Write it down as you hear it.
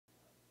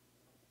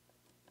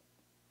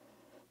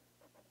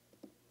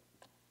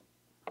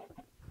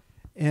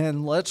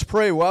And let's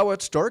pray. Wow,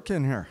 it's dark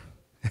in here.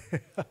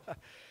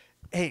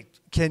 Hey,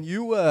 can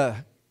you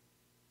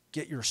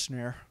get your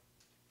snare?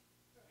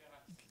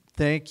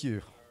 Thank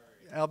you.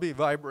 I'll be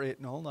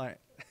vibrating all night,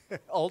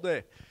 all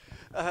day.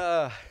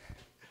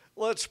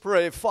 Let's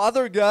pray.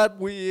 Father God,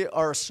 we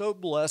are so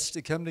blessed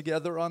to come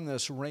together on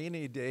this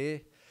rainy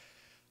day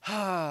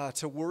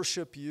to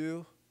worship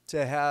you,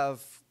 to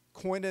have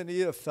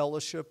koinonia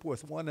fellowship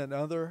with one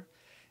another,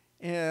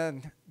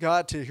 and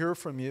God, to hear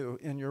from you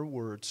in your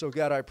word. So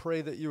God, I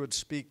pray that you would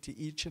speak to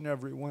each and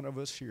every one of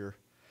us here.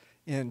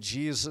 In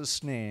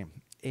Jesus' name,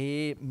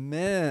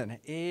 amen.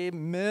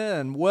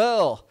 Amen.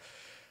 Well,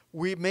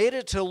 we made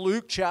it to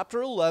Luke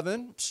chapter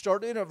 11,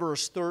 starting at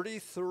verse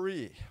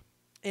 33.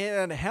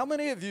 And how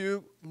many of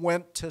you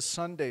went to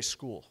Sunday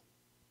school?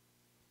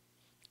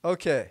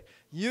 Okay,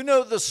 you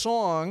know the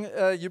song.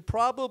 You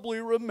probably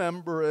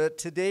remember it.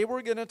 Today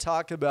we're going to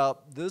talk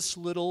about This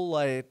Little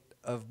Light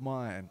of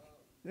Mine.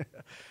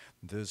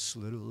 This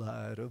little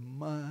light of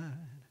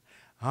mine,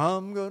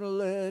 I'm going to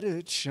let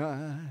it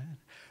shine.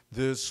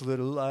 This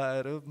little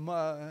light of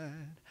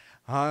mine,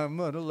 I'm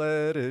going to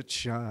let it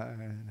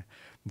shine.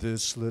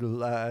 This little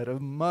light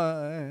of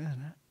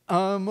mine,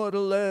 I'm going to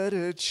let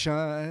it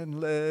shine,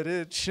 let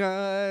it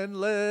shine,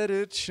 let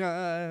it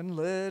shine,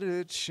 let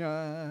it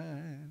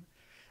shine.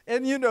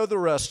 And you know the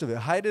rest of it.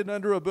 Hide it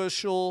under a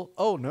bushel.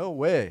 Oh, no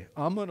way.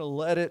 I'm going to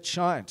let it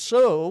shine.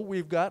 So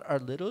we've got our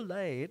little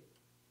light,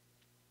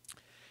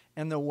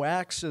 and the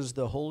wax is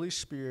the Holy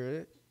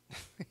Spirit.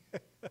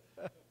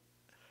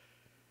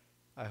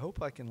 I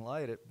hope I can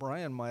light it.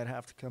 Brian might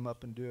have to come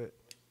up and do it.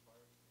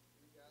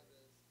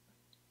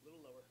 A little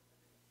lower.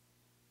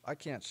 I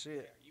can't see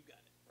it. There, you got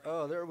it.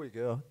 Oh, there we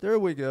go. There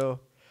we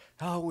go.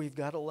 Oh, we've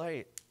got a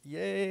light.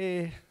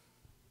 Yay.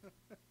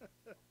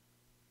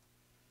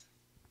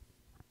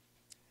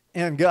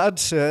 And God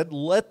said,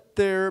 let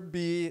there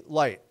be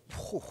light.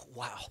 Oh,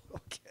 wow.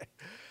 Okay.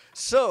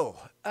 So,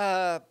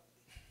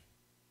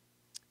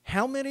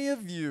 how many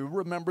of you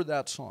remember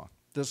that song,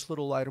 This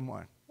Little Light of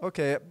Mine?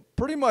 Okay,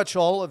 pretty much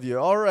all of you.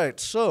 All right,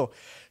 so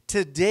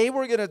today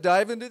we're going to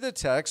dive into the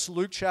text,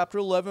 Luke chapter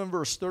 11,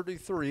 verse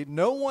 33.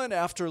 No one,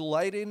 after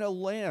lighting a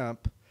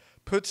lamp,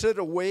 puts it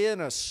away in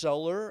a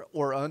cellar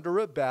or under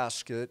a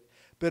basket,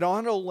 but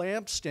on a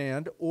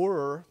lampstand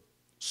or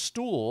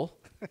stool,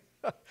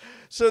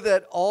 so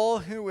that all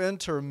who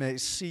enter may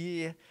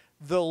see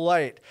the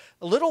light.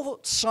 A little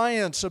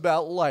science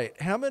about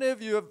light. How many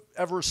of you have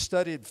ever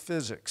studied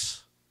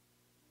physics?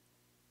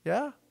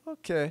 Yeah?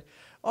 Okay.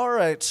 All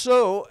right.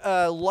 So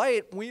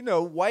light, we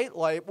know white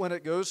light, when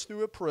it goes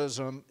through a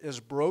prism, is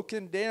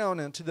broken down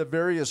into the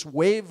various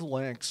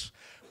wavelengths,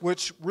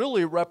 which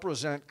really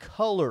represent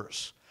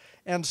colors.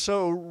 And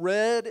so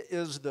red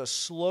is the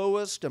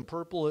slowest and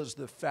purple is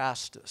the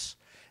fastest.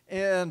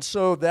 And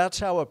so that's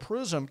how a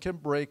prism can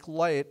break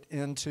light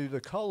into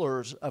the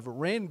colors of a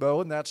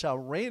rainbow, and that's how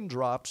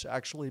raindrops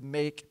actually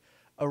make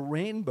a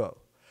rainbow.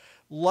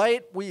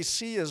 Light, we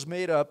see, is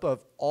made up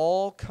of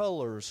all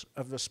colors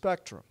of the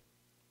spectrum.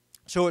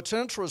 So it's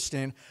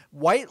interesting.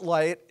 White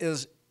light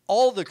is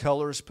all the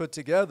colors put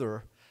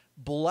together.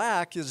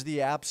 Black is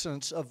the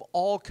absence of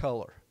all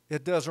color.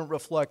 It doesn't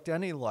reflect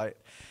any light.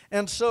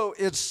 And so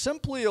it's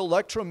simply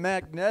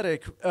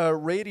electromagnetic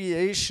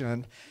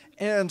radiation.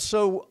 And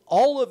so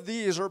all of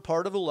these are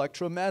part of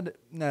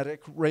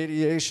electromagnetic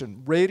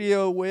radiation.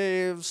 Radio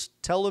waves,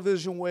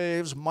 television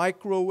waves,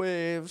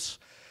 microwaves,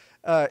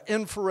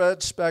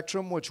 infrared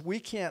spectrum, which we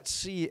can't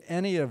see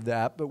any of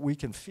that, but we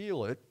can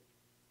feel it.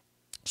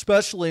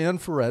 Especially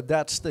infrared,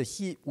 that's the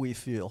heat we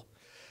feel.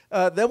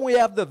 Then we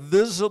have the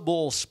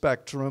visible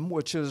spectrum,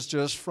 which is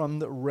just from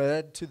the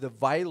red to the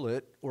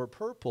violet or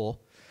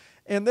purple.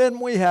 And then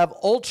we have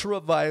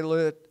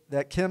ultraviolet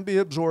that can be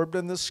absorbed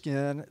in the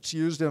skin. It's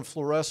used in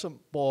fluorescent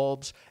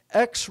bulbs,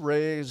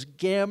 X-rays,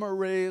 gamma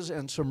rays,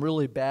 and some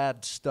really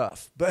bad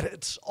stuff. But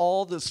it's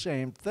all the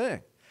same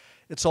thing.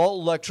 It's all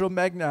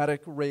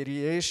electromagnetic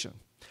radiation.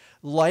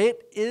 Light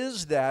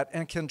is that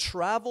and can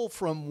travel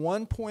from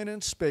one point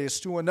in space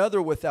to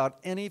another without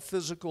any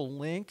physical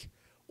link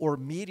or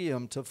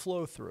medium to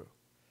flow through,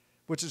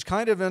 which is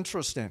kind of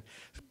interesting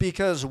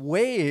because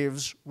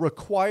waves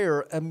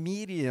require a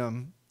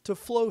medium to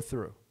flow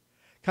through.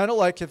 Kind of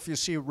like if you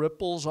see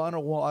ripples on a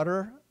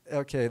water,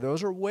 okay,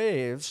 those are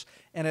waves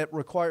and it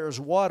requires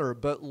water,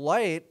 but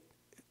light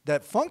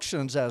that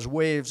functions as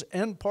waves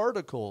and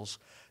particles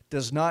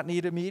does not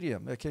need a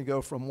medium. It can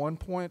go from one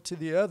point to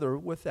the other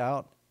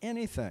without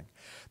anything.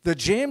 The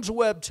James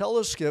Webb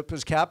Telescope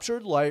has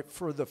captured light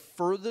for the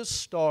furthest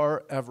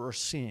star ever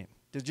seen.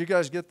 Did you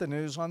guys get the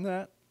news on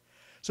that?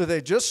 So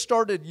they just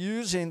started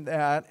using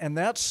that, and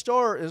that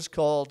star is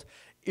called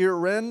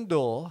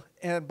Earendel.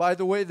 And by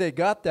the way, they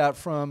got that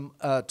from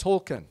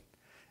Tolkien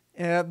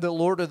and the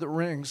Lord of the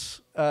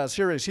Rings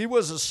series. He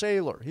was a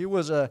sailor. He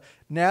was a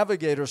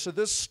navigator. So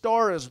this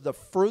star is the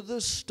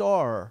furthest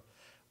star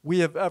we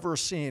have ever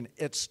seen.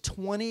 It's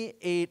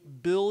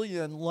 28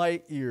 billion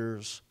light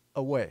years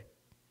away.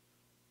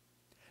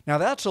 Now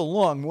that's a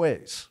long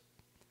ways.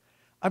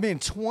 I mean,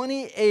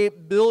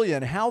 28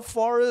 billion. How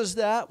far is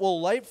that? Well,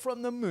 light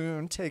from the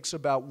moon takes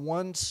about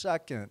 1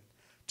 second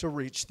to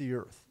reach the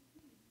earth.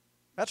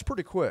 That's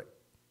pretty quick.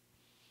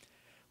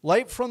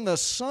 Light from the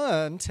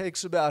sun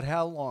takes about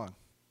how long?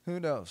 Who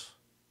knows?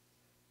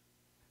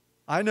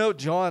 I know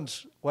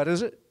John's, what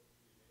is it?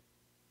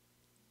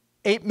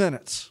 8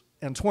 minutes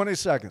and 20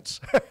 seconds.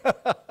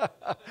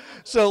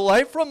 So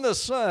light from the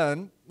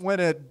sun,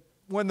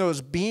 when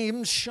those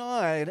beams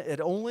shine, it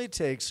only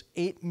takes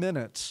 8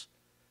 minutes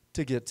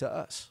to get to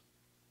us.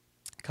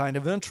 Kind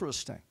of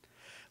interesting.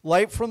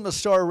 Light from the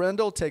star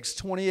Rendell takes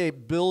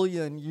 28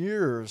 billion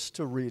years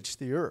to reach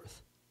the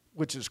earth,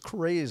 which is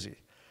crazy.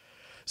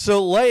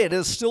 So light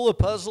is still a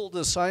puzzle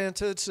to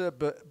scientists.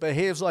 It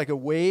behaves like a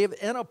wave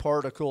and a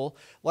particle.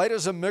 Light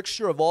is a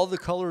mixture of all the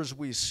colors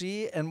we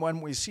see, and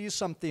when we see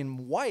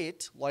something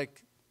white,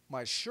 like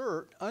my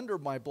shirt, under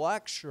my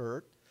black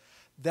shirt,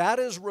 that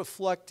is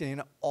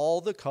reflecting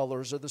all the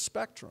colors of the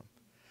spectrum.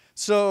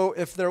 So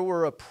if there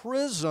were a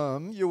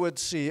prism, you would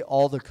see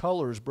all the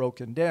colors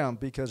broken down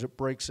because it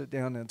breaks it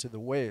down into the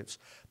waves.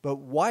 But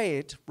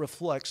white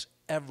reflects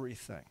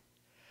everything.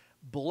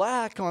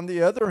 Black, on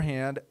the other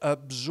hand,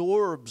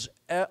 absorbs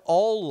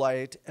all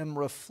light and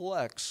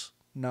reflects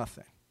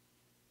nothing.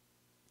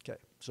 Okay,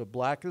 so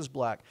black is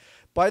black.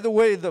 By the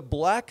way, the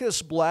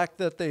blackest black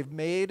that they've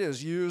made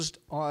is used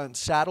on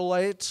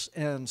satellites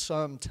and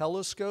some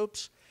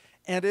telescopes,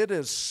 and it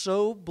is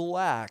so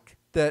black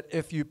that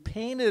if you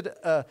painted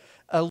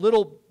a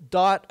little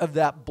dot of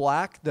that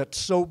black that's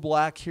so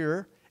black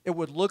here, it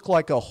would look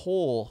like a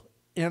hole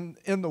in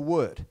the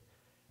wood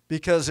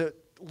because it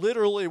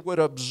literally would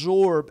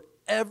absorb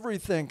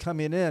everything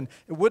coming in.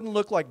 It wouldn't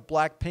look like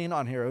black paint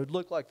on here. It would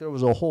look like there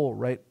was a hole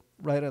right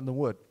in the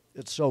wood.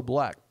 It's so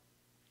black.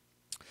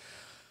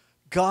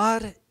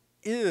 God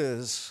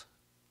is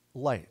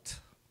light.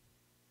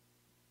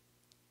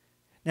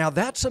 Now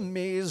that's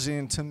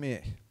amazing to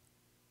me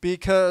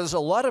because a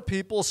lot of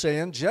people say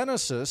in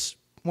Genesis,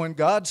 when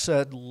God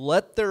said,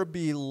 "Let there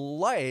be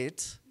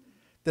light,"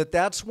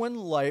 that's when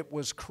light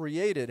was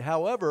created.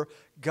 However,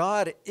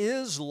 God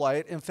is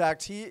light. In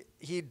fact,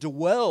 he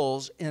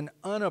dwells in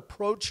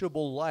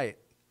unapproachable light.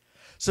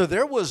 So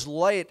there was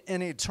light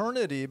in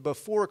eternity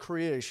before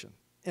creation,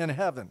 in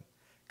heaven,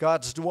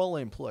 God's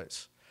dwelling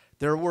place.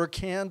 There were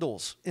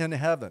candles in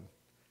heaven,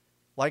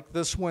 like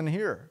this one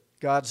here,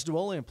 God's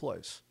dwelling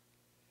place,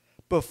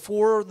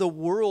 before the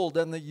world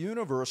and the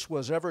universe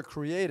was ever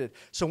created.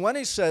 So when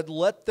he said,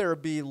 "Let there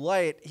be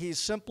light," he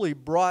simply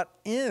brought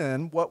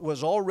in what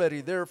was already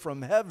there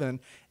from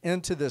heaven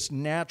into this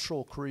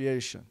natural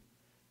creation,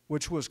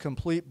 which was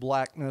complete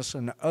blackness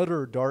and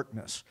utter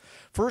darkness.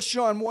 1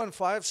 John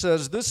 1:5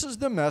 says, "This is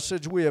the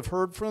message we have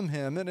heard from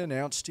him and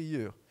announced to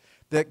you,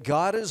 that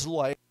God is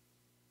light."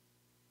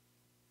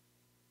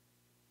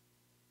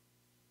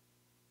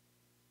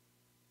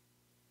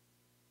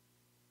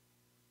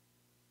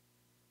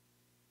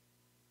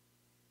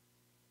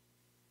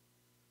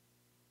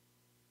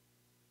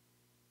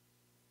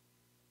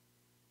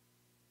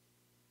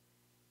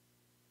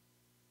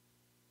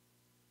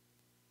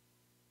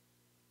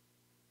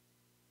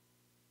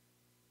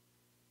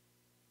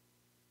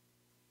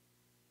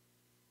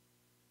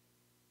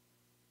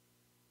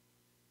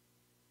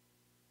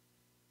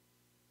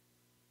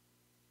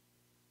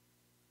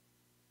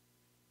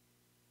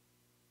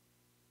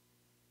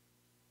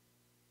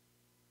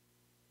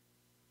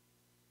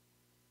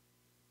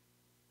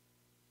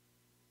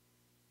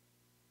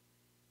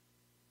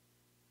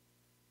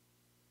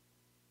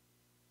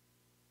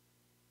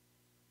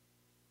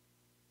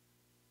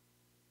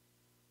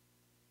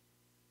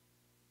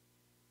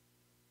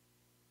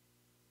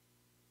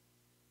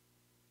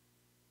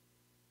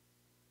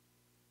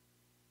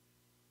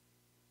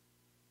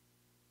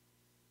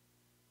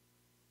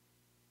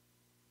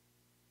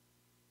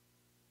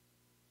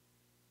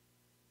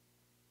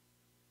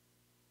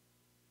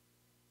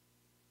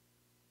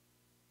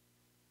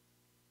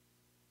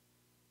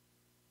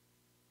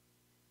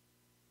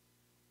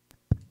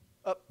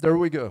 Oh, there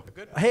we go.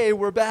 Hey,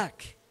 we're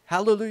back.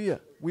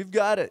 Hallelujah. We've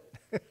got it.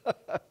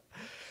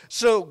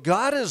 So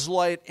God is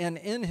light, and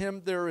in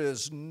him there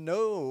is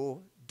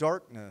no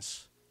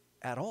darkness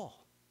at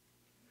all.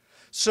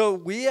 So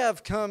we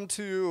have come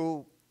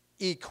to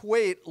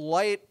equate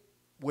light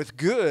with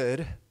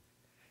good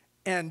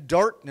and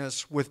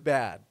darkness with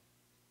bad.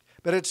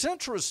 But it's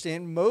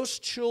interesting,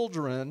 most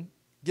children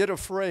get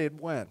afraid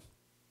when?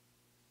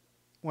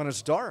 When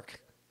it's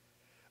dark.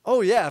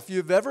 Oh yeah, if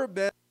you've ever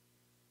been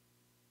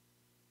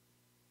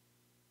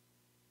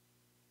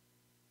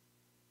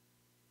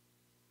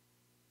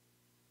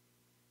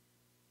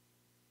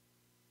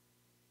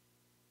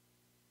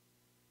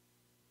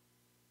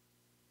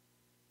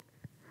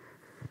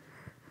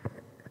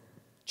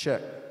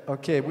check.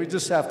 Okay, we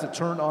just have to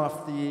turn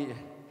off the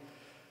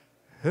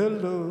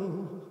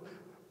hello,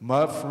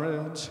 my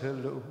friends,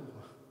 hello.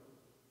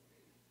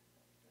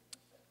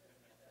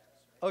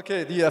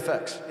 Okay, the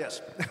FX,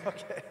 yes.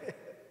 Okay.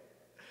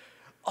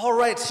 All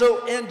right,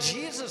 so, and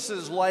Jesus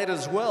is light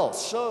as well.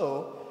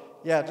 So,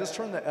 yeah, just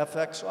turn the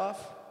FX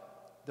off.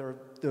 There are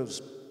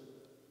those,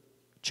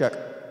 check,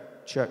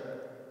 check.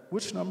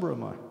 Which number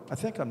am I? I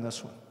think I'm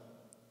this one.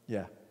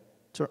 Yeah.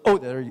 Oh,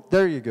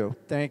 there you go.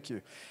 Thank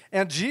you.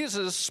 And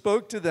Jesus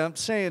spoke to them,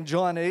 saying,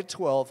 John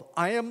 8:12,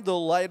 I am the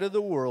light of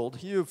the world.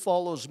 He who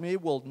follows me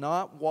will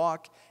not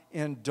walk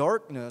in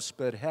darkness,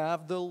 but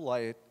have the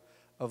light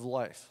of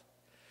life.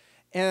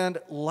 And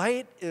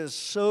light is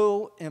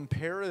so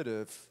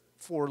imperative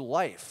for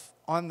life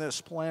on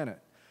this planet.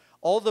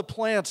 All the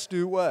plants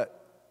do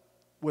what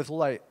with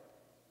light?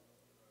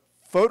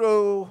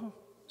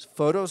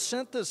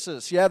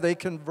 Photosynthesis. Yeah, they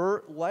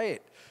convert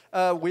light.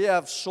 We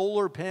have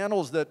solar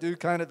panels that do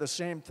kind of the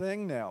same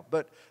thing now.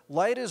 But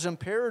light is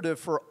imperative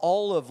for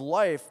all of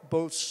life,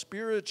 both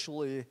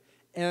spiritually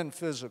and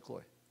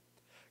physically.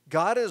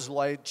 God is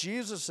light,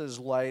 Jesus is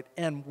light,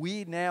 and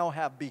we now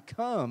have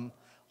become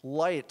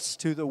lights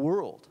to the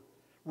world,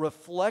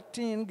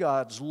 reflecting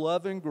God's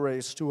love and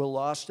grace to a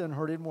lost and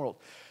hurting world.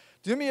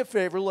 Do me a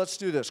favor, let's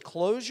do this.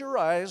 Close your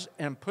eyes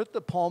and put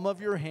the palm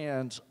of your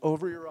hands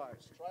over your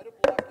eyes. Try to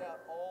block out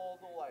all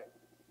the light.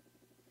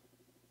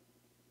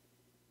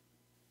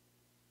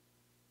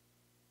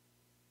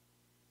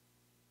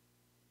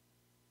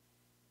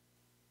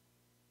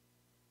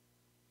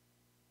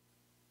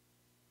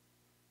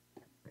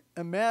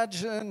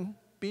 Imagine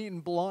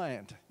being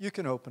blind. You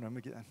can open them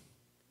again.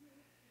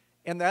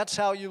 And that's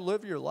how you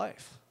live your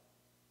life.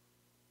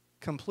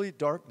 Complete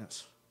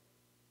darkness.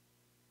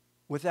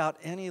 Without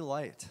any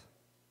light.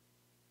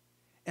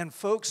 And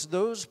folks,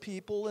 those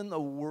people in the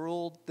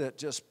world that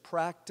just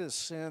practice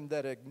sin,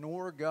 that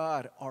ignore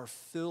God, are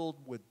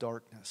filled with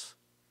darkness.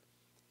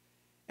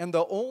 And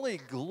the only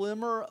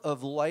glimmer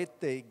of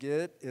light they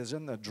get is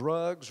in the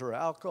drugs or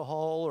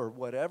alcohol or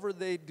whatever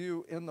they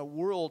do in the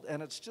world,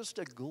 and it's just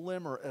a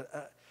glimmer,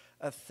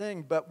 a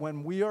thing. But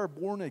when we are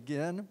born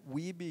again,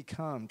 we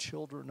become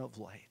children of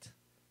light.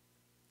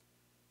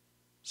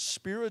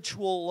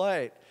 Spiritual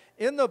light.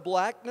 In the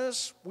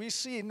blackness, we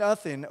see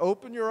nothing.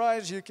 Open your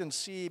eyes, you can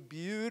see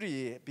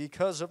beauty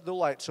because of the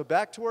light. So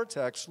back to our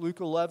text, Luke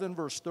 11,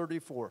 verse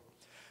 34.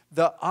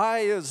 The eye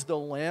is the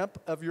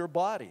lamp of your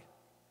body.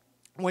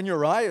 When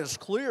your eye is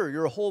clear,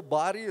 your whole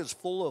body is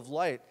full of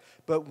light.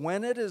 But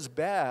when it is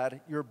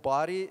bad, your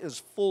body is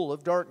full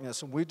of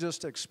darkness. And we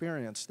just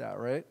experienced that,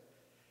 right?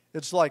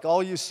 It's like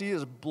all you see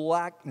is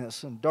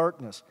blackness and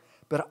darkness.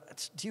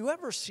 But do you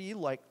ever see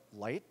like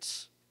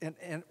lights?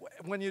 And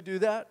when you do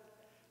that,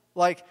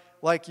 like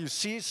you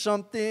see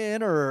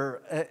something,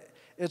 or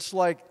it's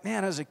like,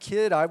 man, as a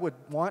kid, I would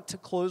want to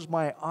close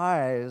my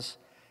eyes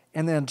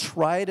and then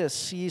try to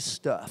see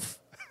stuff.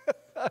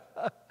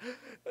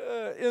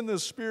 In the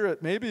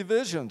spirit, maybe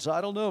visions, I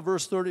don't know,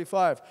 verse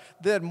 35.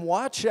 Then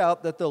watch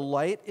out that the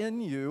light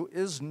in you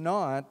is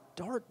not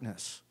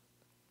darkness.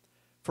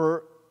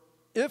 For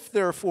if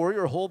therefore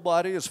your whole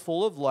body is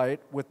full of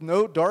light, with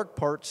no dark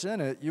parts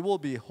in it, you will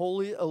be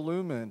wholly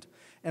illumined.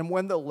 And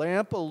when the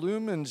lamp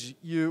illumines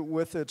you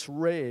with its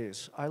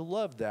rays, I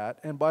love that.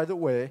 And by the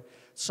way,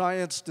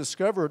 science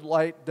discovered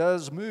light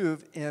does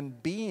move in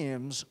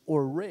beams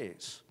or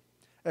rays,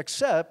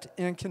 except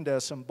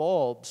incandescent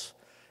bulbs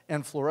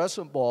and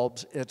fluorescent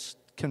bulbs, it's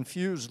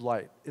confused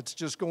light. It's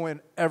just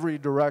going every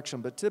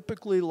direction. But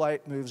typically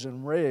light moves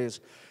in rays.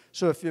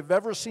 So if you've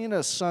ever seen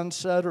a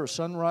sunset or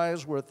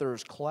sunrise where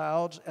there's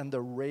clouds and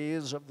the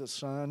rays of the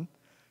sun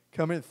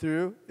coming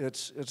through,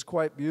 it's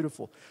quite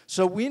beautiful.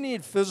 So we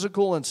need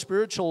physical and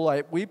spiritual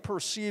light. We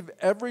perceive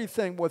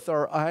everything with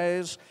our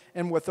eyes,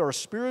 and with our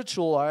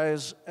spiritual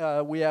eyes,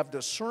 we have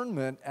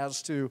discernment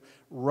as to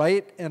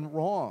right and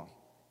wrong,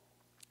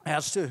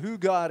 as to who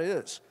God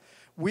is.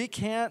 We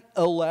can't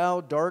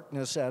allow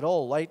darkness at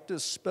all. Light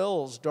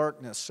dispels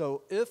darkness.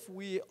 So if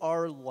we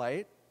are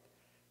light,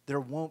 there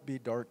won't be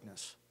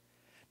darkness.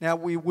 Now,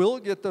 we will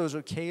get those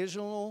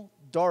occasional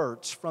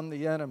darts from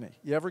the enemy.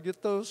 You ever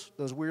get those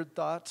weird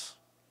thoughts?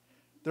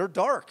 They're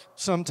dark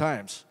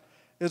sometimes.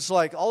 It's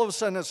like all of a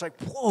sudden it's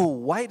like, whoa,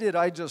 why did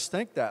I just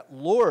think that?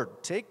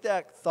 Lord, take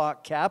that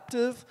thought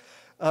captive.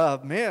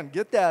 Man,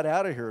 get that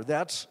out of here.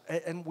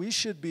 And we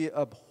should be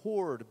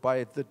abhorred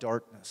by the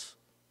darkness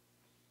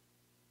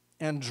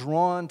and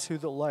drawn to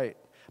the light.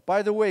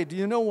 By the way, do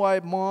you know why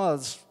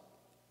moths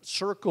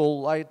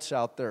circle lights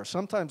out there?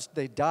 Sometimes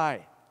they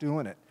die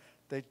doing it.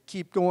 They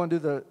keep going to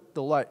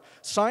the light.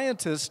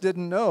 Scientists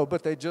didn't know,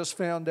 but they just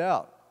found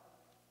out.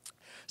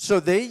 So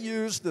they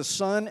use the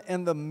sun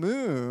and the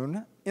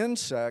moon,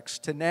 insects,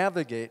 to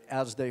navigate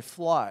as they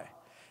fly.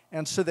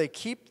 And so they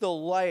keep the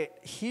light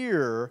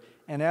here,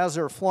 and as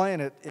they're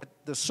flying,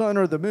 the sun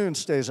or the moon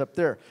stays up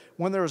there.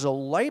 When there's a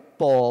light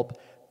bulb,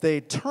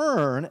 they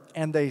turn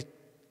and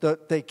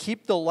they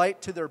keep the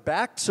light to their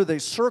back, so they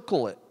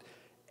circle it.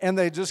 And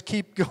they just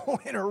keep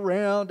going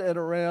around and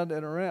around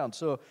and around.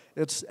 So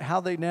it's how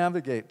they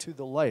navigate to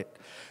the light.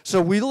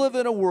 So we live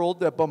in a world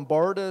that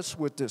bombards us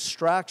with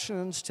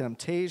distractions,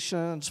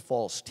 temptations,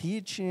 false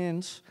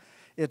teachings.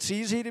 It's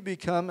easy to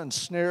become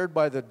ensnared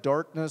by the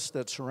darkness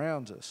that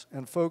surrounds us.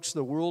 And folks,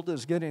 the world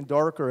is getting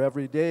darker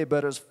every day,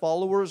 but as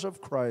followers of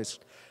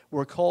Christ,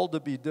 we're called to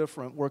be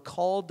different. We're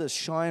called to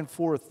shine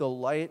forth the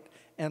light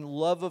and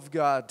love of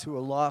God to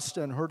a lost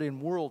and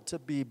hurting world, to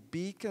be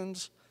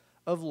beacons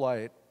of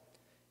light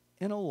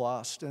in a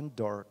lost and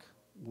dark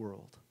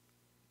world.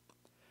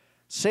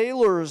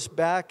 Sailors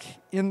back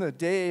in the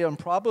day, and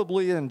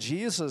probably in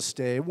Jesus'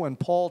 day, when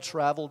Paul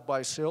traveled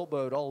by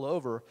sailboat all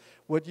over,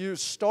 would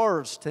use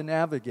stars to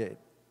navigate.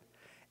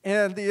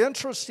 And the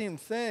interesting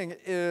thing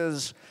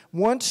is,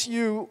 once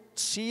you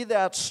see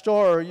that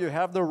star, you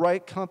have the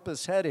right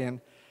compass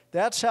heading.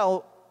 That's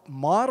how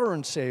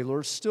modern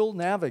sailors still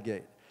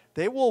navigate.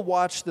 They will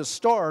watch the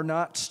star,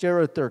 not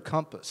stare at their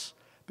compass,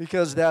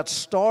 because that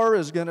star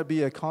is going to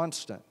be a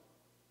constant.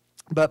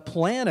 But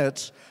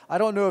planets, I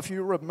don't know if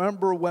you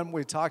remember when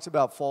we talked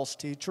about false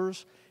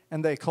teachers,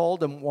 and they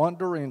called them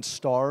wandering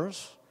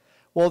stars.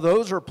 Well,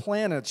 those are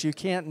planets. You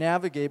can't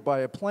navigate by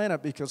a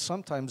planet because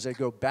sometimes they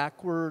go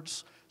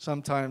backwards,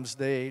 sometimes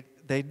they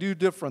do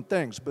different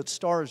things, but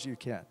stars you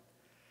can.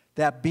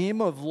 That beam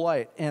of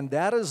light, and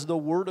that is the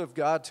Word of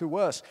God to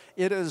us.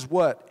 It is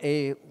what?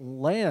 A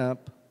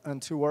lamp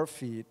unto our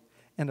feet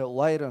and a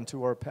light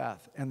unto our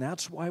path. And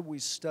that's why we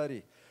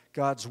study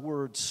God's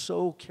Word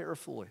so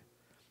carefully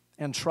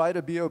and try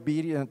to be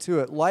obedient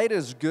to it. Light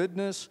is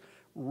goodness,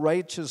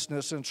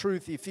 righteousness, and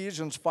truth.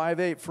 Ephesians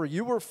 5:8, for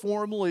you were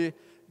formerly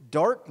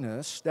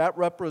darkness, that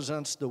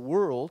represents the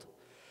world,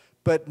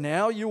 but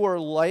now you are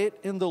light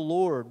in the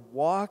Lord.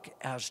 Walk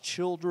as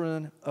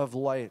children of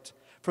light.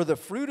 For the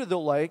fruit of the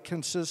light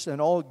consists in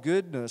all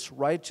goodness,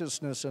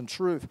 righteousness, and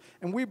truth.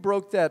 And we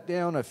broke that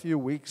down a few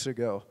weeks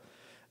ago,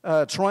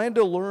 trying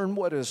to learn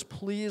what is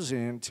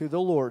pleasing to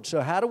the Lord.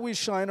 So how do we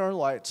shine our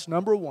lights?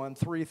 Number one,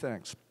 three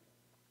things.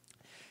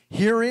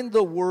 Hearing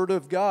the Word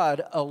of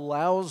God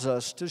allows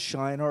us to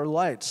shine our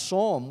lights.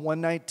 Psalm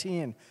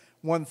 119,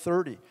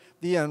 130.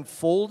 The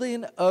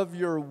unfolding of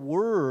your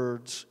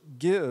words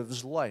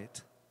gives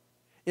light.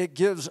 It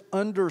gives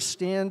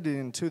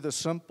understanding to the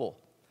simple.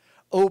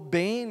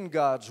 Obeying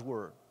God's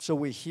Word. So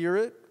we hear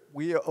it,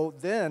 we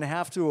then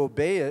have to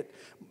obey it.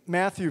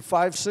 Matthew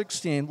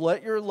 5:16,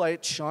 let your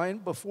light shine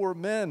before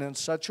men in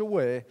such a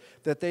way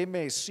that they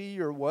may see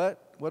your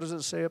what? What does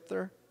it say up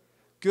there?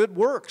 Good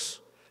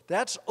works.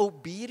 That's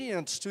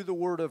obedience to the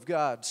Word of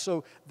God.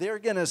 So they're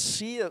going to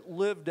see it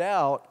lived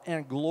out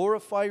and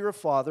glorify your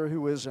Father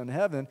who is in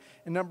heaven.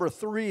 And number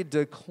three,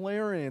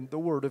 declaring the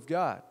Word of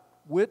God,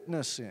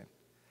 witnessing,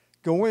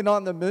 going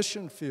on the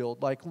mission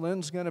field like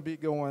Lynn's going to be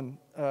going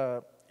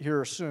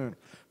here soon.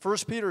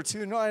 1 Peter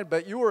 2:9,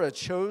 but you are a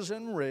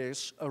chosen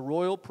race, a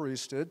royal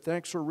priesthood.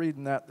 Thanks for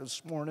reading that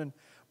this morning,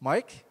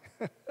 Mike.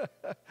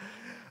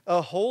 A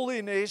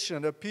holy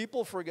nation, a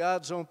people for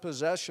God's own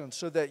possession,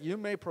 so that you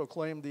may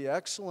proclaim the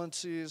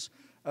excellencies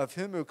of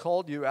him who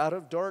called you out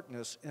of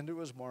darkness into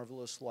his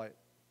marvelous light.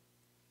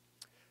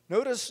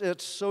 Notice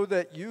it's so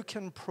that you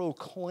can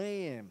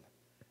proclaim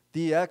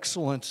the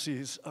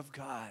excellencies of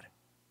God.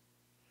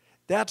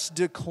 That's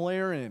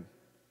declaring.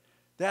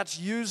 That's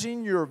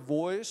using your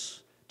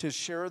voice to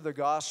share the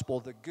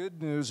gospel, the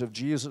good news of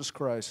Jesus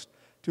Christ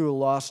to a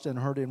lost and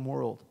hurting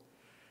world.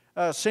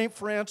 St.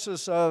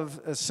 Francis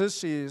of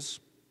Assisi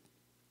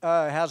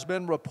has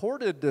been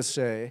reported to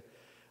say,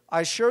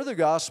 I share the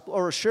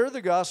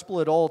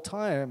gospel at all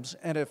times,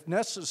 and if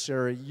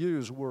necessary,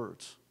 use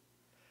words.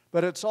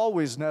 But it's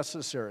always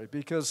necessary,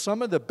 because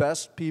some of the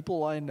best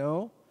people I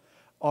know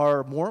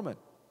are Mormon,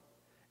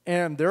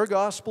 and their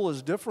gospel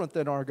is different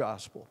than our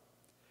gospel.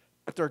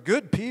 If they're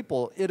good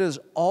people, it is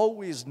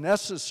always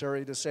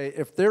necessary to say,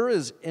 if there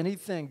is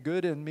anything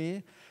good in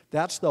me,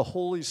 that's the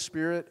Holy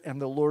Spirit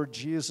and the Lord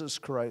Jesus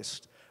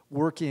Christ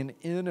working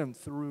in and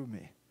through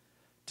me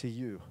to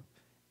you.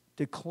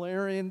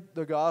 Declaring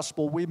the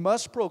gospel. We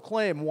must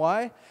proclaim.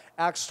 Why?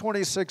 Acts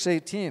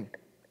 26:18.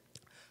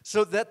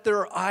 So that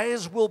their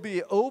eyes will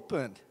be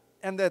opened,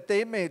 and that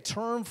they may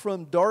turn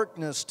from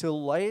darkness to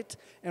light,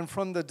 and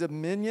from the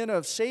dominion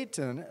of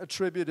Satan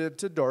attributed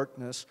to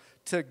darkness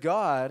to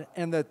God,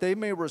 and that they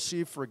may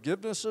receive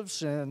forgiveness of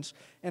sins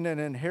and an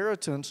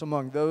inheritance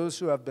among those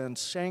who have been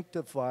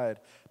sanctified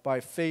by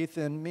faith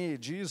in me,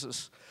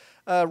 Jesus.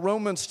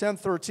 Romans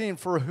 10:13,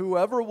 for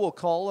whoever will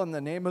call on the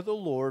name of the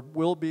Lord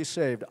will be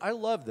saved. I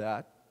love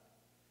that.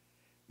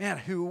 Man,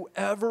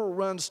 whoever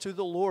runs to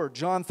the Lord.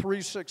 John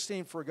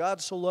 3:16, for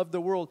God so loved the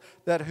world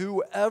that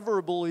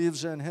whoever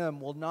believes in him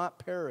will not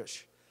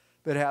perish,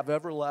 but have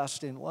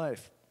everlasting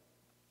life.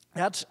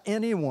 That's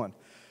anyone.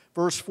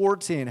 Verse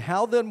 14,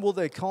 how then will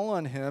they call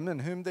on him in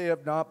whom they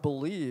have not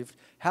believed?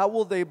 How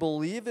will they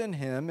believe in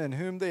him in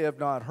whom they have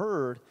not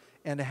heard?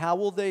 And how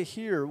will they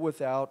hear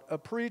without a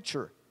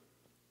preacher?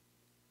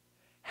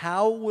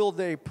 How will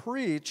they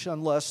preach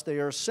unless they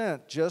are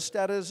sent? Just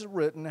as it is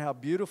written, how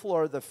beautiful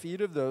are the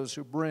feet of those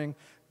who bring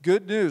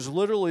good news,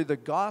 literally the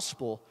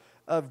gospel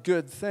of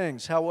good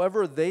things.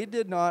 However, they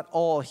did not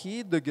all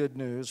heed the good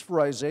news,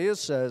 for Isaiah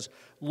says,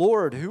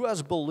 Lord, who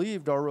has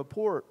believed our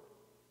report?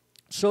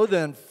 So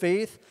then,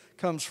 faith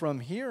comes from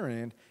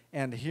hearing,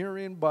 and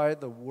hearing by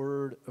the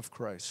word of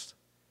Christ.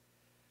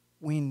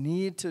 We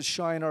need to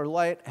shine our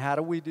light. How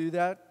do we do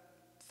that?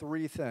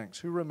 Three things.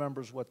 Who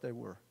remembers what they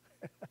were?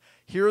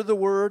 Hear the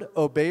word,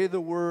 obey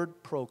the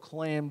word,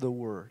 proclaim the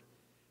word.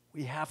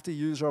 We have to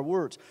use our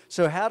words.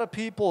 So how do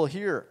people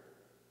hear?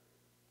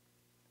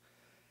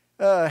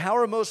 How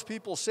are most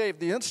people saved?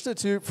 The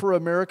Institute for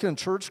American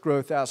Church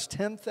Growth asked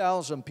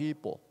 10,000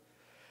 people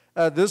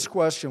this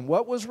question: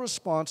 what was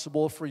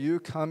responsible for you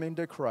coming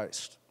to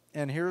Christ?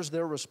 And here's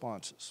their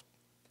responses.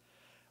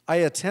 I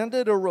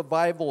attended a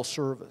revival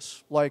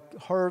service like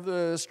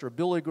Harvest or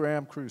Billy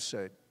Graham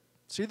Crusade.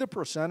 See the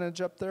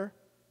percentage up there?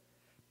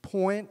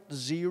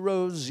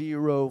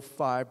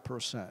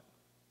 0.005%.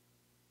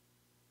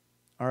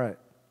 All right.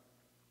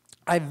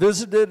 I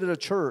visited a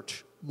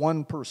church,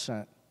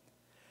 1%.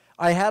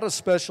 I had a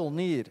special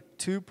need,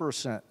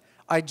 2%.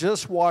 I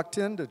just walked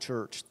into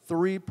church,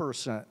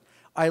 3%.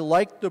 I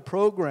liked the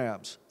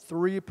programs,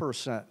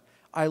 3%.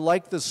 I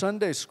liked the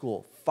Sunday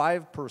school,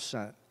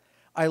 5%.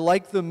 I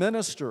liked the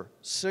minister,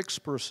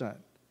 6%.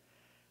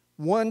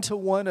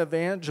 One-to-one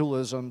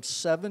evangelism,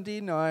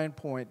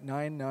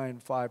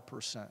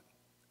 79.995%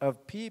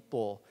 of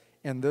people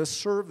in this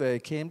survey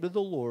came to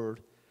the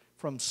Lord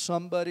from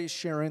somebody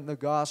sharing the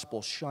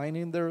gospel,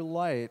 shining their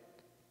light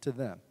to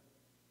them.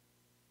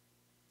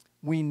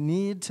 We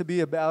need to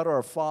be about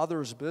our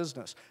Father's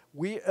business.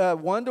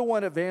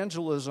 One-to-one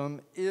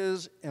evangelism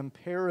is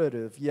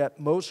imperative, yet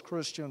most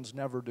Christians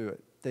never do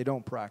it. They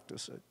don't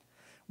practice it.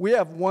 We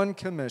have one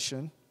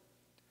commission.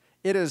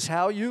 It is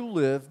how you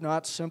live,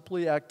 not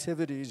simply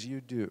activities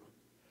you do.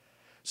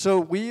 So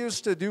we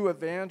used to do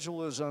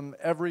evangelism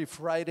every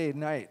Friday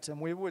night, and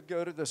we would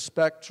go to the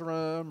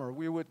Spectrum, or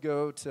we would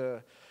go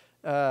to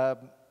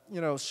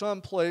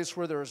some place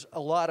where there's a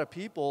lot of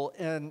people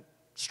and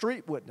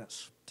street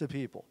witness to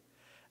people.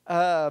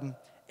 And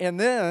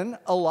then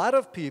a lot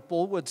of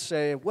people would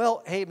say,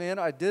 well, hey, man,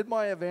 I did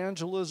my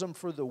evangelism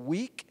for the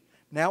week.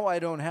 Now I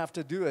don't have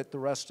to do it the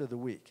rest of the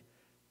week.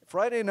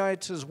 Friday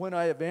nights is when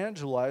I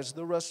evangelize.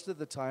 The rest of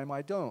the time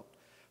I don't.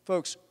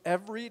 Folks,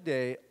 every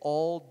day,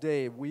 all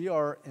day, we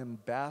are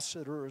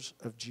ambassadors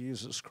of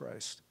Jesus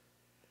Christ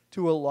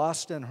to a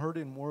lost and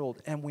hurting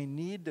world. And we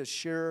need to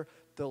share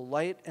the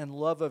light and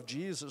love of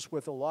Jesus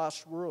with a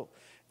lost world.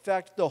 In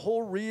fact, the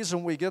whole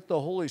reason we get the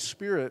Holy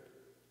Spirit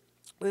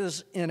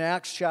is in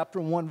Acts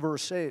chapter 1,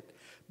 verse 8.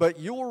 But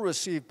you will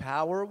receive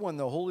power when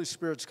the Holy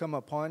Spirit's come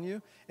upon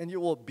you, and you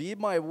will be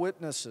my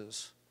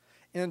witnesses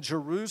in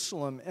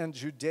Jerusalem and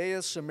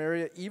Judea,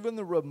 Samaria, even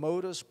the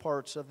remotest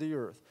parts of the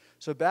earth.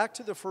 So back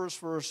to the first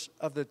verse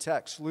of the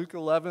text, Luke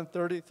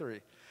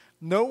 11:33.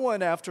 No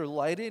one after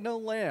lighting a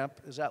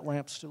lamp, is that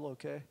lamp still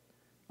okay?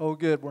 Oh,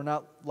 good, we're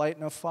not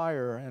lighting a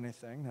fire or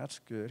anything. That's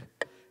good.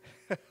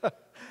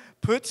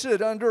 Puts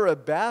it under a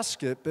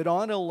basket, but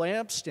on a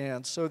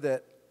lampstand, so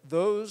that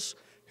those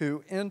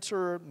who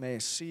enter may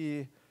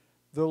see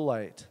the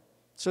light.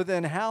 So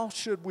then how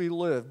should we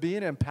live?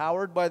 Being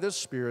empowered by the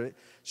Spirit,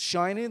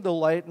 shining the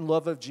light and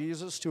love of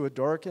Jesus to a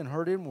dark and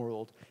hurting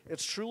world.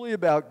 It's truly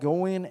about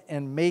going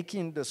and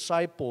making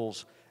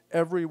disciples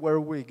everywhere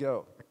we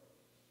go.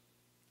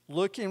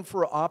 Looking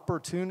for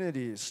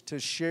opportunities to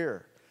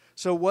share.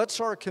 So what's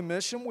our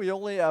commission? We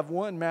only have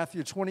one,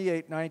 Matthew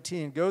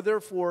 28:19. Go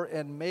therefore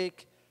and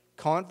make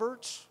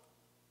converts?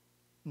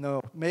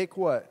 No, make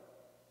what?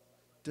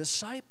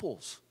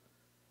 Disciples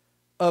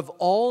of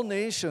all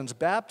nations,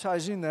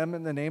 baptizing them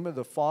in the name of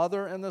the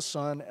Father and the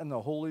Son and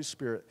the Holy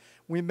Spirit.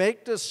 We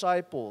make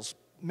disciples.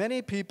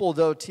 Many people,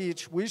 though,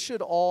 teach we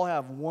should all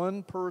have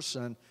one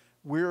person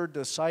we're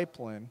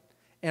discipling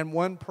and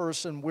one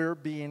person we're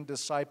being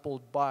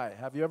discipled by.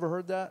 Have you ever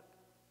heard that?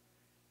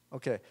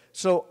 Okay,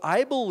 so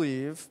I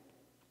believe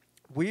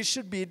we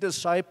should be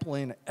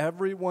discipling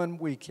everyone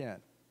we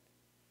can.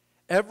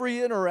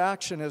 Every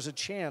interaction is a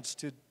chance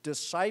to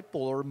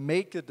disciple or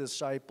make a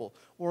disciple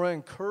or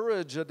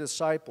encourage a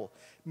disciple.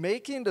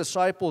 Making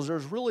disciples,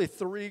 there's really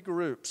three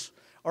groups.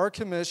 Our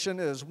commission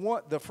is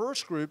the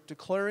first group,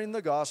 declaring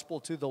the gospel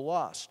to the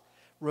lost,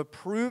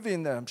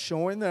 reproving them,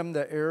 showing them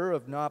the error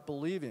of not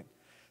believing.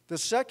 The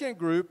second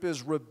group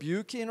is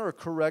rebuking or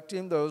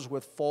correcting those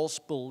with false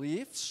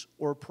beliefs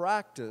or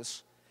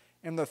practice.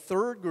 And the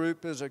third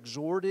group is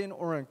exhorting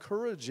or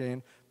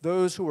encouraging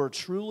those who are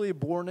truly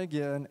born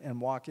again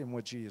and walking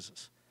with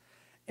Jesus.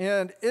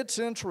 And it's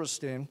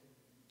interesting.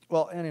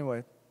 Well,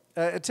 anyway,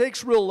 it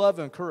takes real love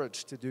and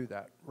courage to do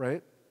that,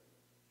 right?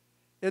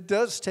 It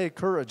does take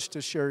courage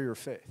to share your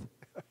faith.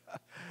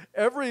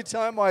 Every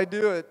time I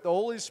do it, the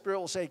Holy Spirit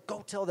will say,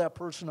 go tell that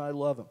person I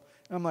love them.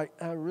 And I'm like,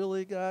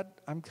 really, God?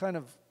 I'm kind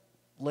of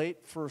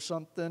late for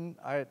something.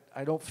 I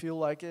don't feel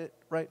like it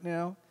right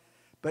now.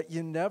 But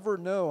you never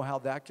know how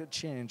that could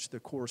change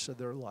the course of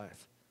their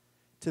life.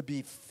 To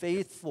be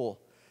faithful,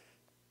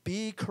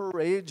 be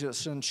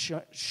courageous in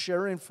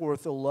sharing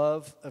forth the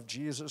love of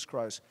Jesus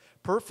Christ.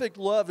 Perfect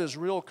love is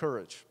real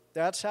courage.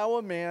 That's how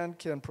a man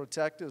can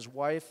protect his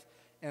wife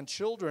and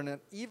children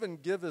and even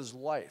give his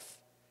life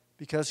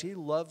because he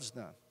loves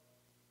them.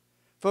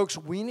 Folks,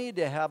 we need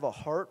to have a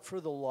heart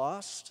for the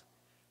lost.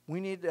 We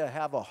need to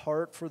have a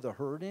heart for the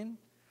hurting.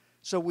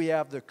 So we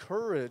have the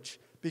courage,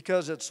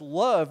 because it's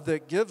love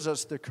that gives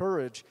us the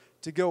courage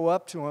to go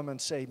up to him and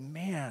say,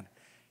 man,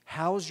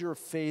 how's your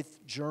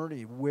faith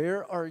journey?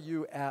 Where are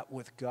you at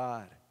with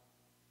God?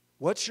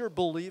 What's your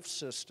belief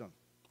system?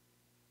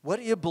 What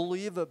do you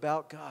believe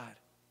about God?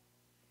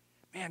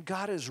 Man,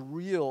 God is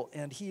real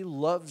and He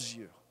loves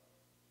you.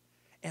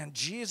 And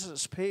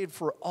Jesus paid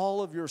for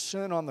all of your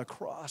sin on the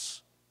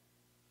cross.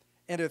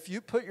 And if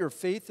you put your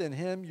faith in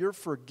Him, you're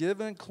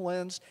forgiven,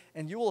 cleansed,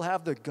 and you will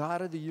have the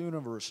God of the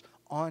universe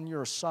on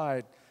your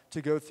side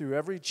to go through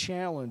every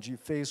challenge you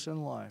face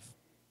in life.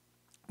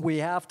 We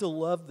have to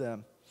love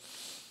them.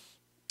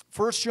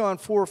 1 John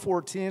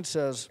 4:14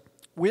 says,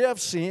 "We have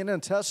seen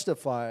and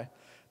testify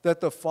that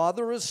the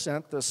Father has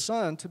sent the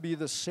Son to be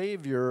the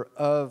Savior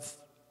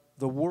of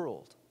the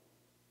world.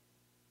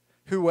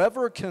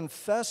 Whoever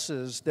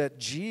confesses that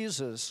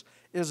Jesus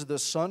is the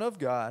Son of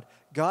God,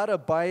 God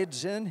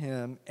abides in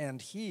him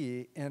and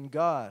he in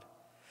God.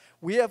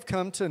 We have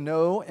come to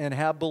know and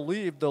have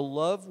believed the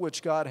love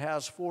which God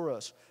has for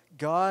us.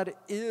 God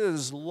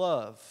is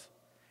love,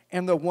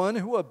 and the one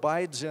who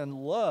abides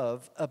in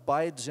love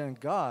abides in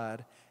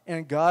God,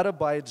 and God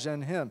abides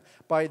in him.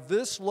 By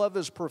this love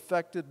is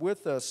perfected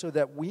with us, so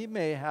that we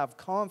may have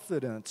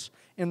confidence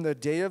in the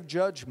day of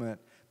judgment,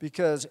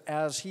 because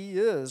as he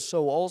is,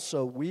 so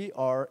also we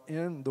are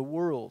in the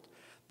world.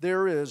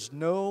 There is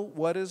no,"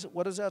 what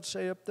does that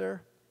say up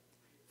there?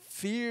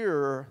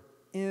 "Fear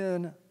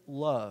in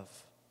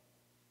love,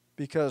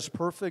 because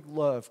perfect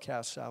love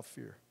casts out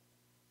fear."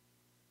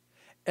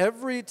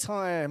 Every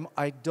time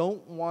I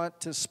don't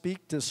want to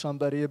speak to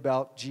somebody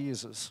about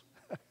Jesus,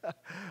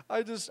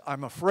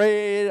 I'm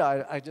afraid,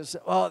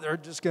 they're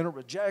just going to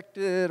reject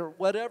it, or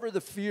whatever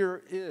the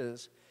fear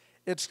is,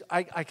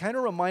 I kind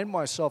of remind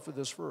myself of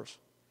this verse.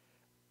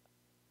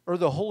 Or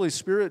the Holy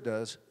Spirit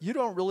does. You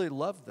don't really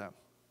love them.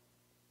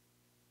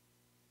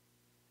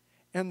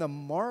 And the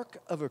mark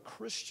of a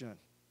Christian,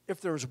 if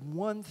there's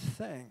one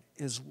thing,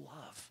 is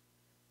love.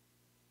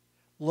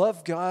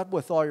 Love God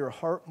with all your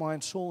heart,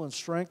 mind, soul, and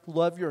strength.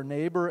 Love your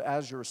neighbor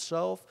as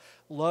yourself.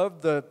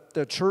 Love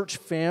the church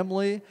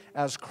family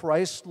as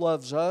Christ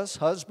loves us.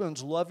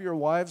 Husbands, love your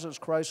wives as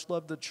Christ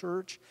loved the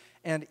church.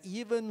 And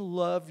even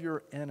love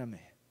your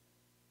enemy.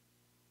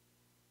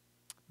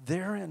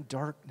 They're in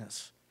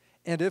darkness.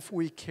 And if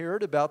we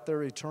cared about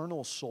their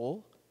eternal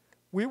soul,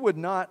 we would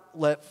not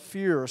let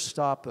fear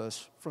stop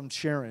us from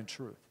sharing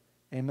truth.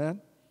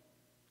 Amen?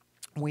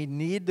 We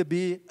need to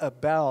be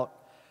about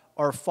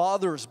our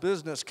Father's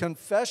business.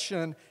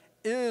 Confession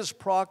is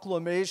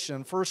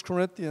proclamation.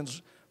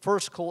 Colossians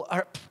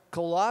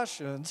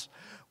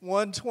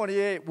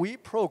 1:28, we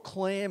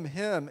proclaim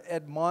him,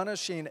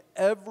 admonishing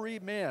every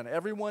man,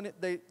 everyone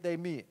they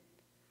meet,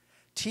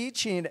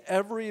 teaching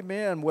every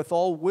man with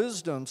all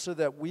wisdom, so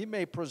that we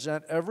may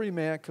present every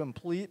man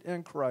complete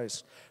in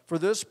Christ. For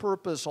this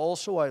purpose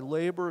also I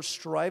labor,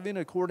 striving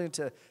according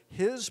to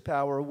his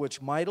power,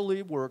 which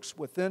mightily works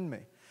within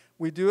me.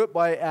 We do it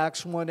by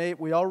Acts 1:8.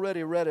 We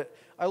already read it.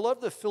 I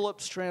love the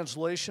Phillips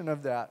translation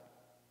of that.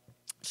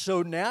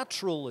 So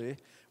naturally,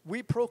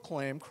 we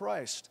proclaim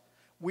Christ.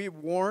 We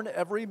warn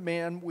every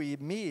man we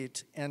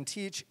meet and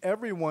teach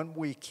everyone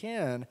we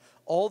can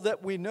all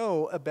that we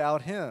know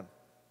about him,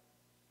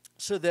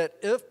 so that,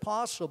 if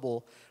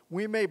possible,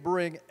 we may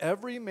bring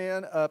every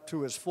man up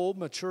to his full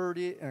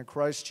maturity in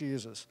Christ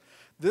Jesus.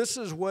 This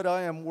is what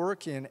I am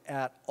working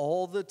at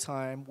all the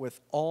time with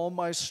all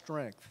my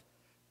strength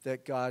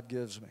that God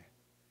gives me.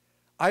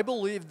 I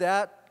believe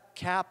that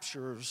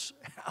captures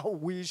how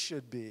we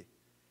should be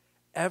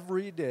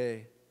every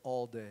day,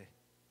 all day.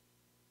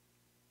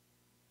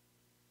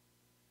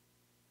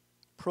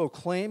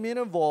 Proclaiming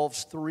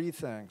involves three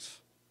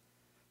things.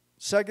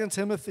 2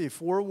 Timothy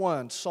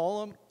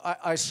 4:1,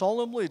 I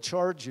solemnly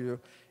charge you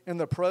in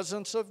the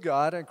presence of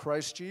God and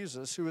Christ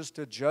Jesus, who is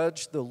to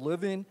judge the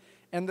living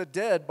and the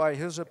dead by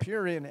his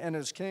appearing in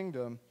his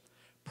kingdom.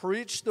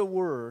 Preach the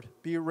word,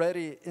 be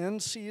ready in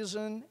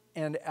season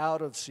and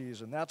out of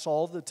season. That's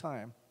all the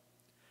time.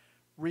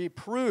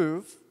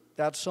 Reprove,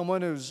 that's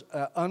someone who's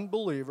an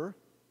unbeliever.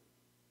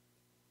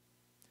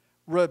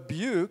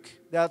 Rebuke,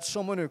 that's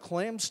someone who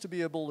claims to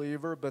be a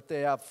believer, but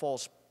they have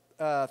false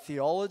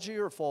theology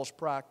or false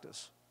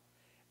practice.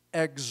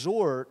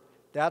 Exhort,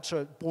 that's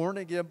a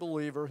born-again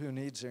believer who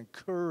needs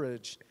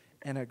encouraged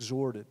and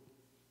exhorted.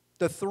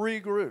 The three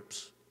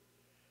groups.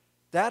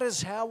 That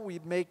is how we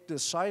make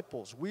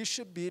disciples. We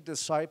should be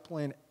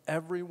discipling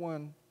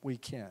everyone we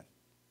can.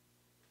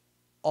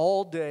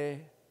 All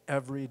day,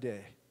 every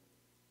day.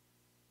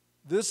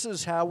 This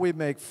is how we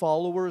make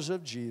followers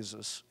of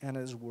Jesus and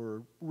his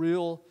word,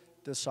 real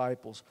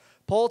disciples.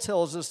 Paul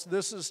tells us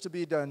this is to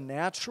be done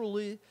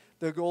naturally.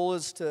 The goal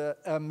is to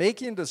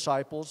making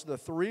disciples, the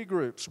three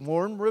groups: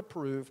 warn,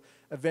 reprove,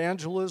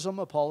 evangelism,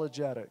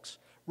 apologetics.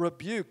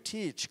 Rebuke,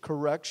 teach,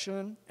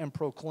 correction, and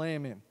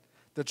proclaiming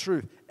the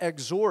truth.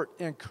 Exhort,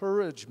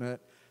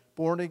 encouragement,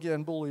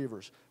 born-again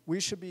believers. We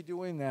should be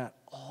doing that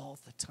all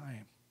the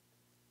time.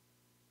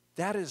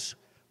 That is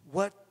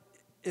what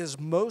is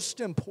most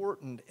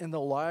important in the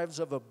lives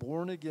of a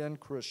born-again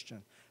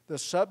Christian. The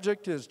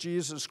subject is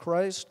Jesus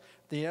Christ.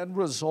 The end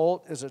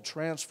result is a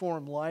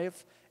transformed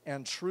life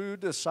and true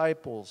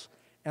disciples.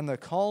 And the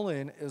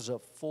calling is a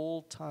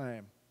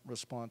full-time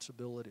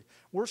responsibility.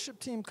 Worship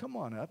team, come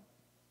on up.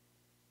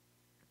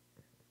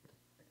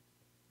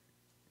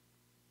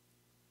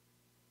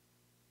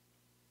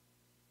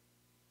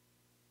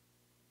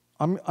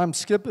 I'm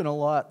skipping a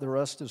lot. The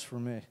rest is for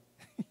me.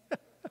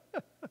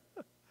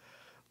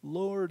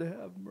 Lord,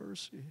 have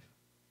mercy.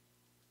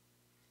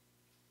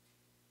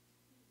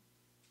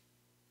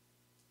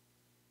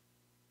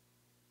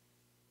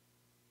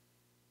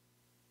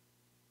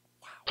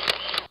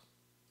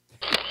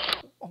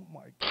 Oh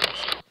my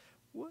gosh,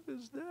 what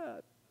is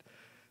that?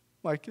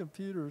 My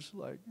computer's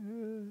like,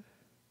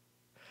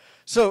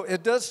 So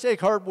it does take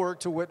hard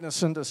work to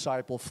witness and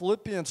disciple.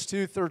 Philippians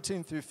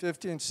 2:13 through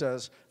 15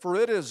 says, "For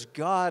it is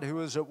God who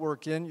is at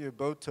work in you,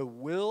 both to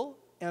will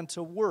and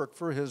to work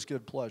for his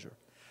good pleasure."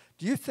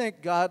 Do you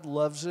think God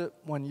loves it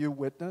when you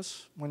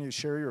witness, when you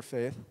share your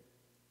faith?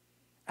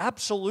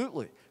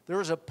 Absolutely. There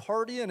is a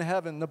party in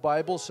heaven, the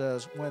Bible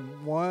says,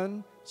 when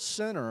one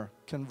sinner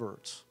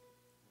converts.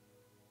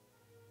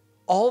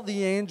 All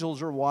the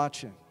angels are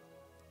watching.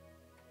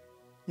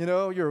 You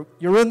know,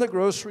 you're in the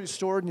grocery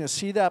store and you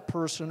see that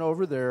person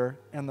over there,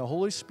 and the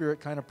Holy Spirit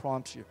kind of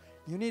prompts you.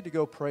 You need to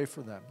go pray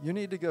for them. You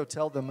need to go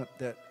tell them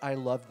that I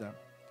love them.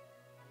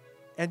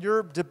 And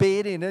you're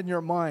debating in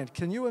your mind.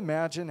 Can you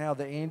imagine how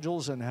the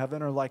angels in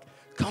heaven are like,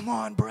 come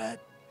on, Brett,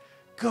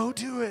 go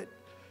do it.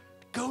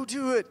 Go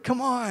do it.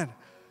 Come on.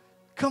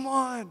 Come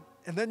on.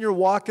 And then you're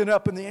walking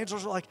up and the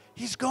angels are like,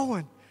 he's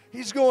going.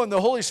 He's going.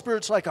 The Holy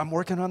Spirit's like, I'm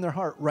working on their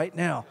heart right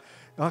now.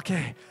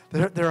 Okay,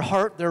 their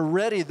heart, they're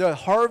ready. The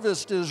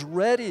harvest is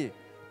ready.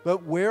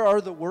 But where are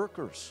the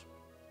workers?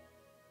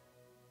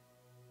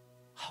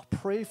 I'll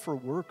pray for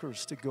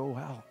workers to go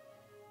out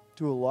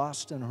to a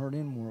lost and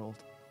hurting world.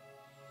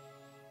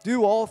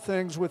 Do all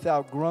things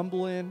without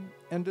grumbling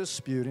and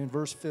disputing,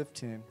 verse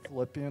 15,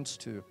 Philippians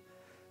 2,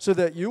 so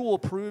that you will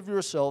prove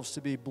yourselves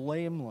to be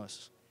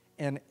blameless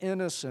and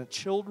innocent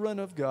children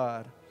of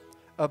God,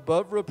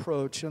 above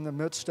reproach in the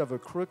midst of a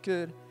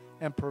crooked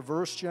and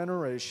perverse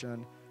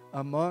generation,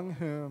 among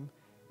whom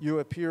you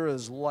appear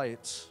as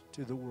lights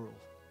to the world.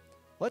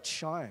 Let's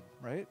shine,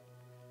 right?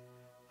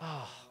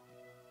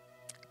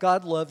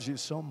 God loves you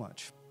so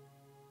much.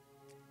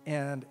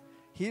 And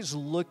he's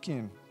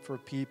looking for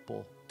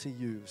people to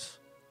use.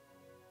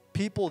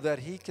 People that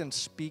he can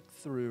speak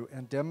through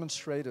and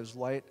demonstrate his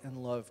light and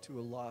love to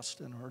a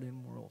lost and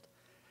hurting world.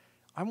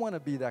 I want to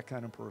be that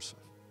kind of person.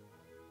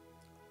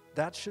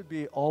 That should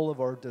be all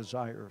of our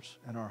desires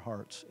and our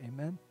hearts.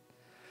 Amen?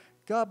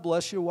 God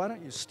bless you. Why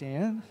don't you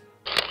stand?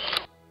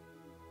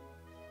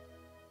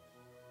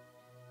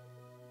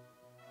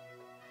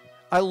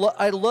 I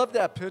love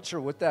that picture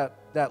with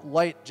that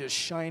light just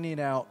shining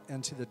out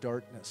into the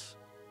darkness.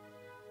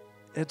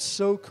 It's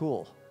so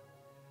cool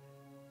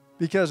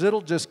because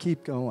it'll just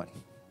keep going.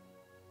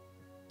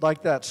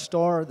 Like that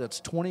star that's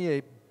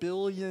 28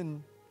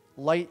 billion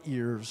light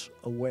years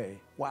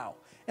away. Wow.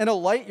 And a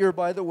light year,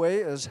 by the way,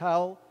 is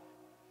how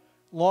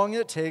long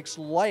it takes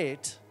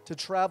light to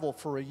travel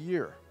for a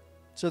year.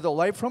 So the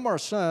light from our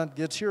sun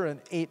gets here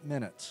in 8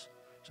 minutes.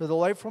 So the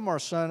light from our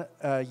sun,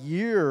 a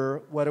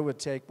year, what it would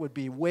take would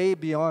be way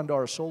beyond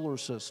our solar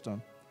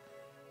system.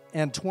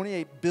 And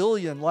 28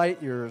 billion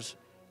light years,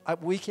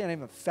 we can't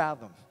even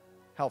fathom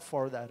how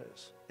far that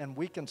is. And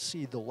we can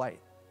see the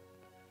light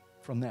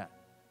from that.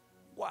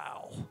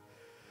 Wow.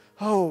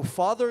 Oh,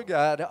 Father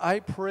God, I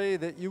pray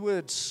that you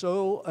would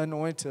so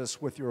anoint us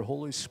with your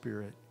Holy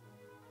Spirit.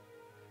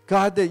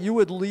 God, that you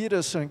would lead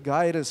us and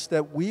guide us,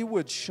 that we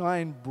would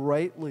shine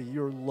brightly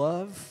your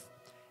love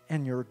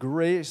and your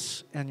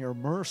grace and your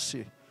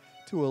mercy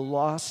to a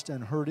lost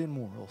and hurting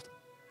world.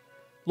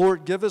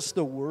 Lord, give us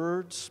the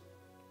words,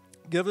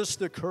 give us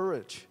the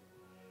courage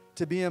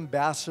to be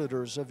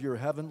ambassadors of your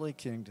heavenly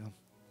kingdom.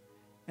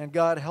 And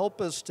God,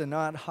 help us to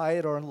not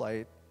hide our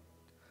light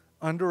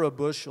under a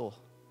bushel,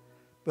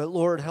 but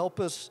Lord, help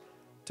us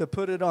to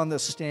put it on the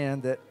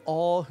stand that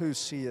all who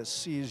see us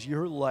sees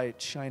your light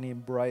shining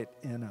bright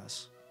in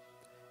us.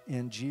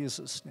 In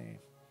Jesus' name,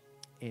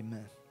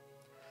 amen.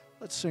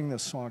 Let's sing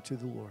this song to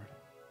the Lord.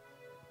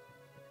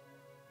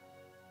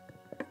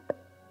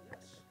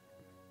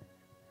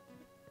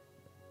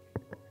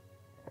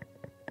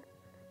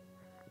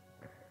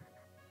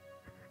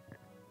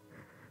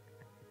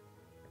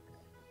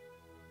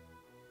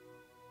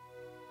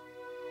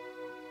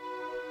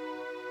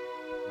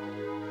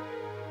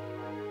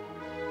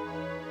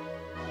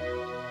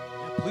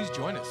 Please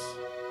join us.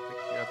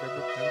 I think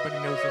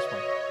everybody knows this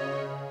one.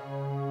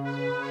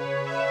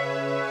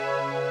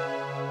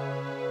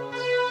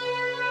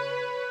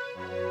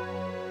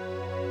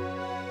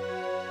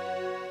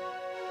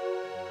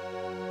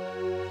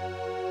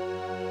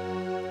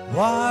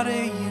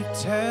 Water you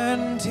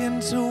turned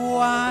into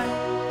wine.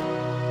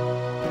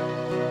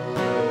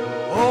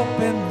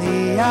 Open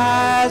the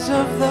eyes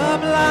of the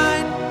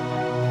blind.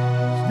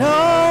 There's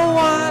no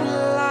one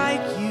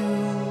like you.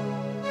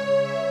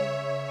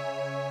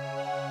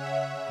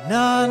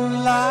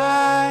 None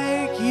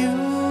like you.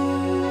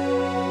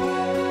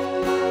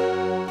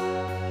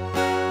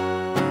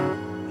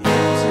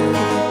 Into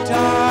the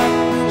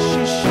darkness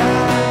you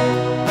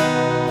shine.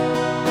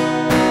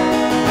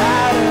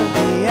 Out of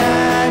the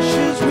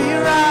ashes we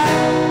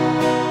rise.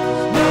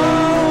 There's no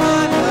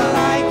one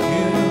like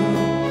you.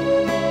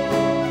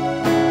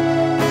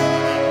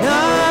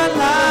 None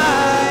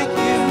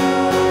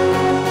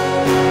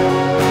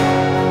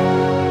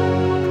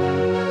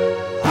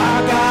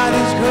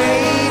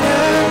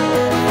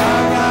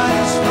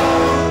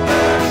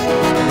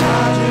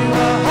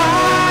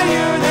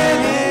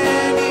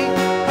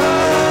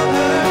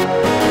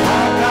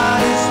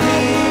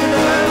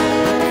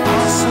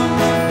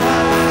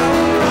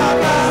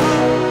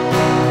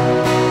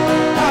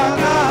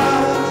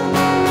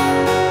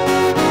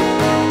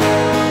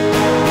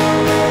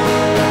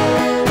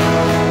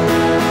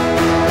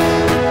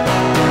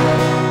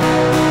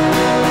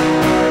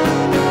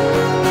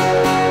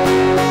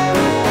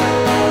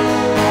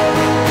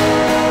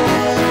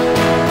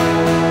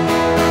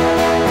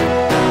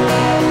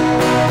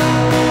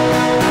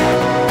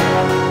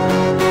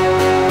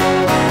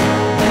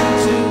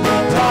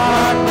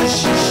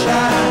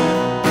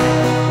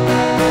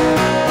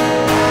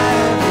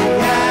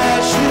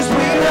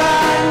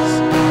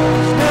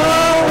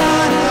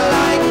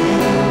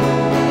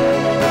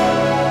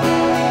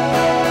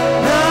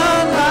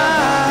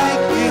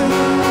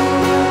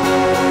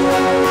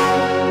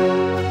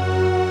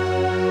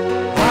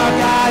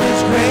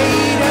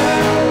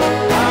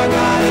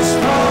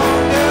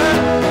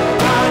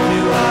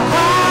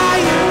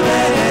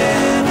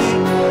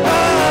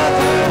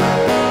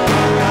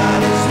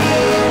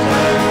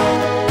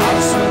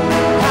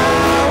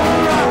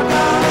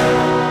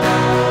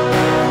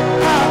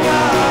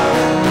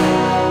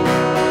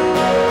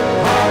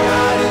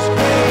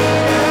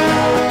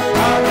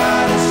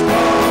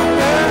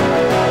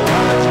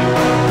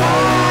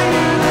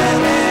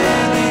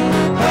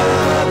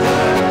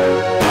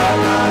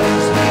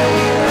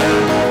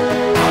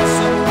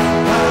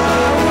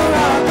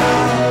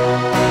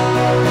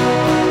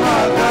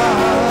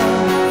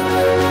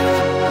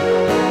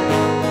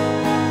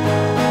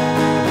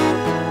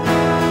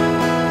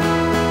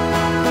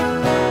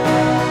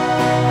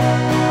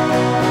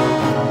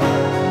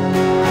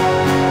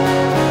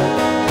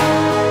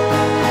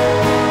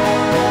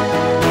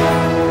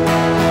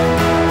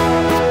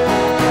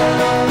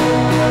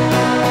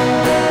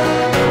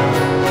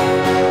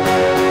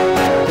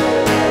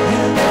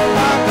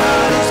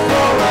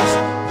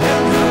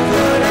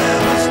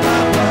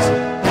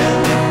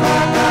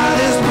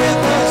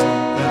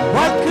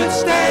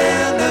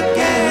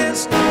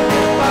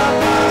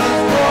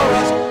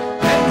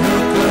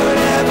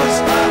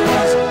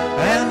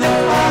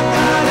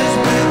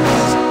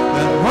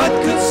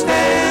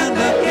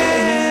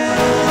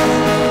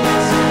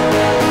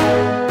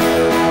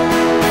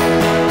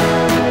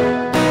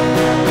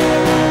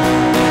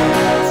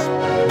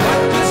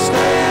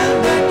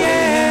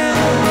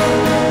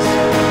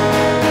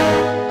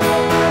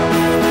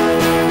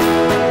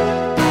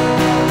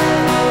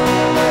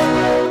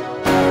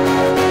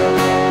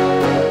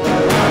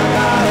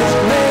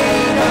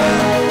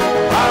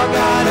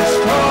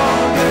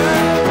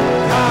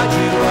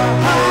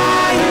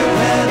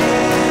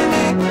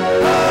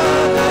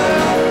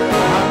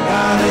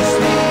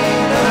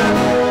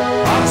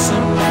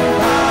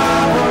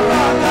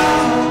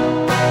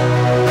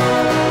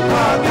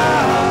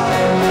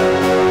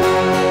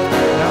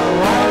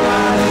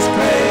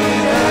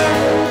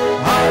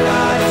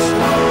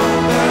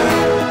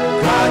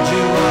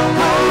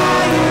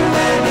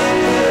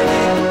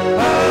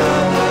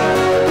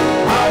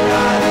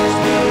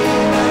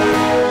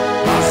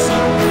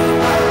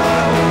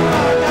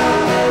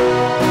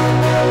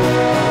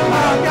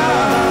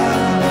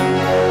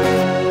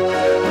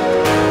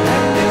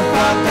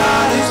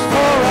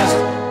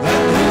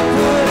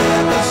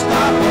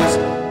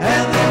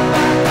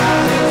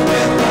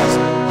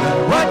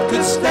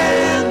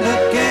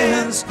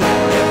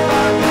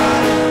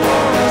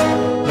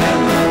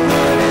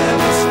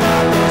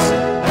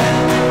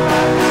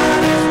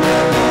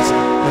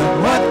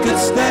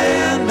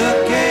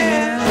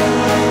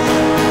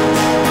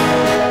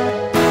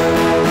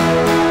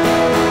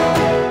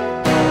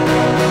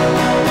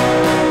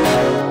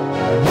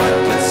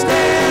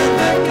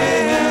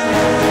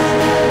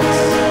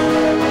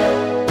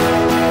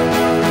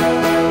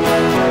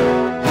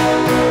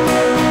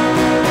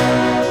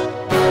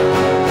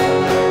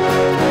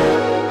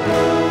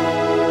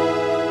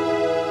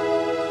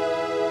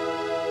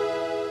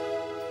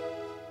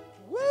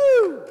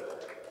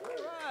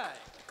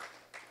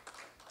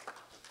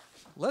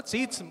Let's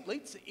eat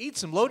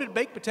some loaded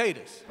baked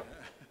potatoes. Yes,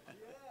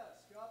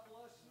 God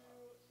bless you,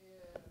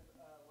 and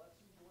let's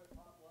enjoy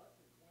potluck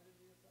and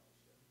Koinonia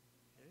fellowship.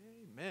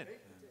 Amen.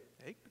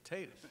 Baked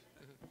potatoes.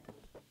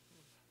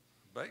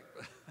 I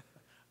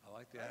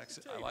like the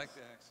accent. I like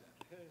the accent.